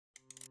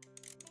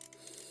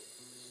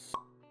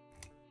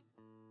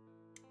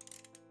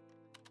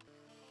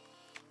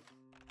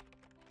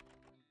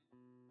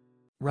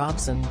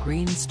Robson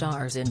Green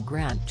stars in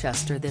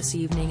Grantchester this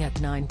evening at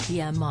 9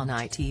 p.m. on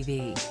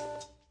ITV.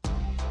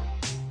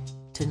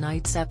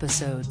 Tonight's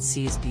episode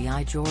sees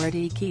DI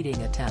Geordie Keating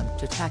attempt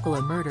to tackle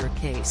a murder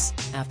case,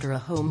 after a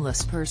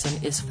homeless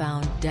person is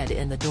found dead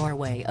in the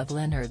doorway of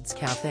Leonard's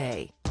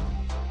Cafe.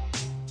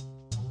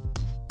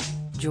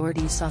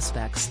 Geordie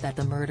suspects that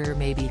the murder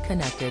may be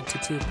connected to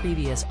two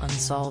previous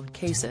unsolved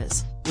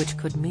cases, which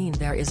could mean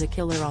there is a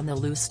killer on the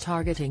loose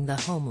targeting the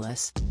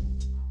homeless.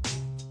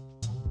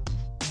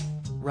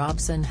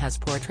 Robson has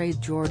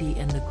portrayed Geordie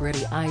in the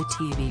gritty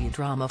ITV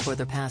drama for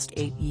the past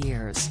 8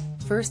 years,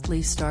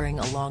 firstly starring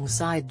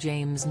alongside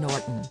James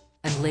Norton,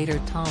 and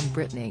later Tom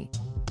Brittney.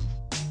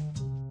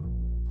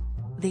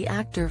 The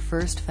actor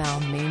first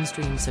found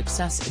mainstream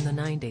success in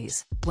the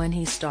 90s, when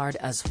he starred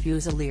as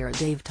Fusilier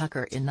Dave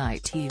Tucker in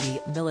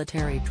ITV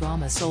military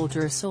drama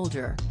Soldier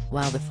Soldier,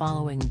 while the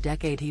following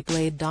decade he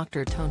played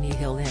Dr. Tony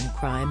Hill in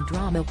crime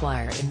drama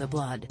Wire in the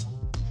Blood.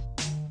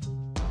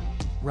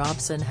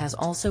 Robson has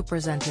also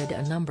presented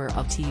a number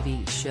of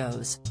TV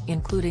shows,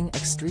 including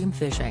Extreme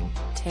Fishing,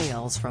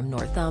 Tales from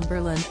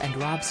Northumberland and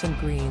Robson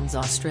Green's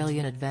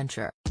Australian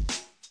Adventure.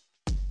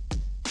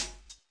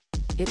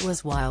 It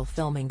was while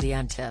filming the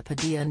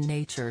Antipodean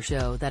nature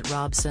show that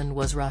Robson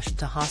was rushed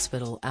to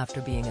hospital after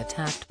being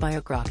attacked by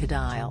a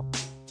crocodile.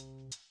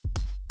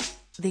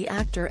 The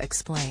actor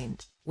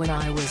explained, "When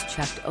I was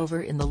checked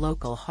over in the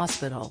local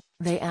hospital,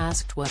 they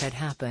asked what had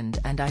happened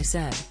and I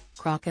said,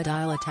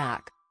 crocodile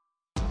attack."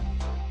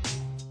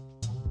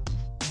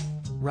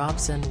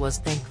 Robson was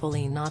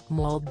thankfully not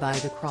mauled by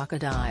the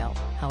crocodile,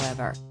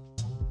 however.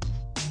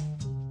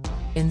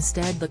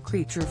 Instead, the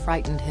creature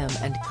frightened him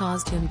and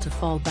caused him to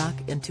fall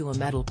back into a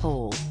metal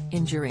pole,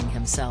 injuring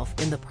himself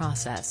in the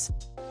process.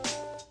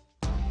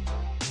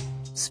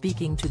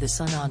 Speaking to The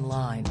Sun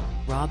Online,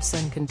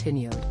 Robson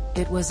continued,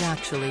 "It was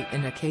actually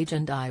in a cage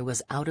and I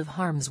was out of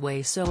harm's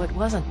way, so it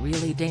wasn't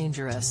really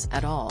dangerous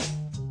at all.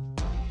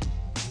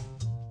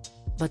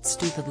 But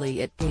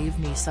stupidly it gave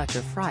me such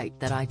a fright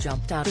that I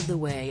jumped out of the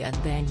way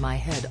and banged my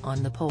head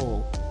on the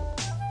pole.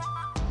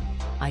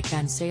 I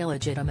can say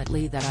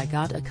legitimately that I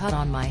got a cut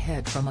on my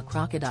head from a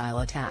crocodile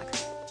attack."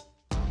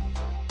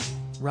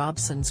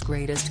 Robson's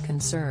greatest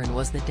concern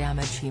was the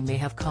damage he may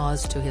have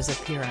caused to his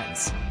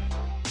appearance.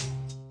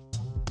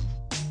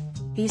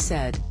 He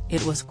said,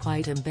 "It was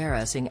quite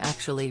embarrassing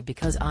actually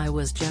because I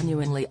was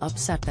genuinely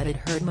upset that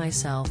it hurt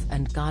myself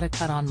and got a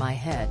cut on my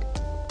head.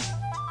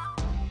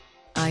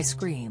 I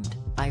screamed,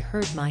 I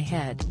hurt my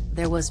head,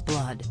 there was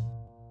blood.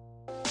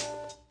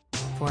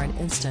 For an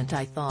instant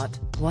I thought,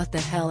 what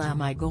the hell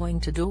am I going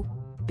to do?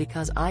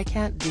 Because I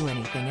can't do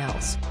anything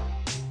else.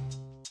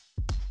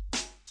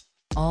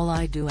 All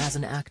I do as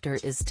an actor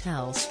is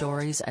tell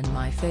stories and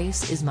my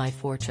face is my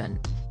fortune.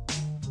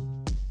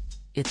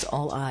 It's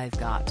all I've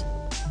got."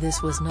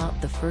 This was not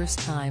the first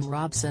time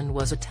Robson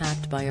was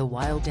attacked by a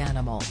wild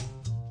animal.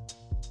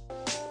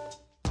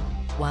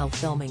 While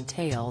filming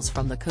Tales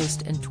from the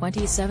Coast in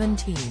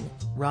 2017,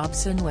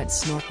 Robson went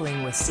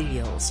snorkeling with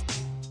seals.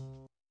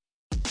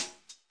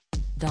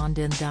 Donned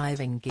in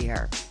diving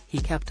gear, he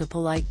kept a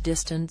polite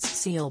distance.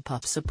 Seal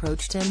pups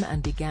approached him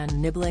and began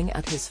nibbling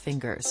at his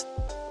fingers.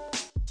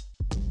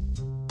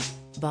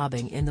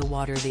 Bobbing in the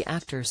water, the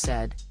actor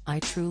said, "I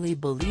truly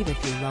believe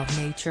if you love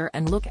nature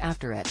and look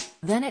after it,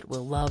 then it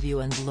will love you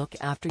and look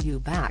after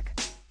you back."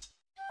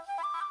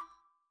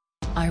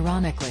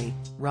 Ironically,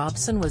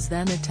 Robson was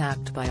then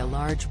attacked by a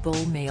large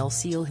bull male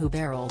seal who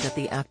barreled at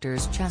the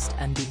actor's chest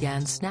and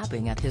began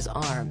snapping at his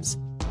arms.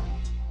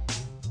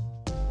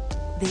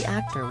 The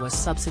actor was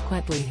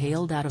subsequently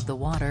hailed out of the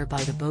water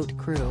by the boat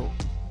crew.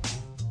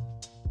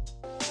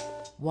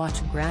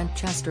 Watch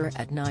Grantchester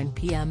at 9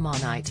 p.m.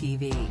 on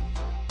ITV.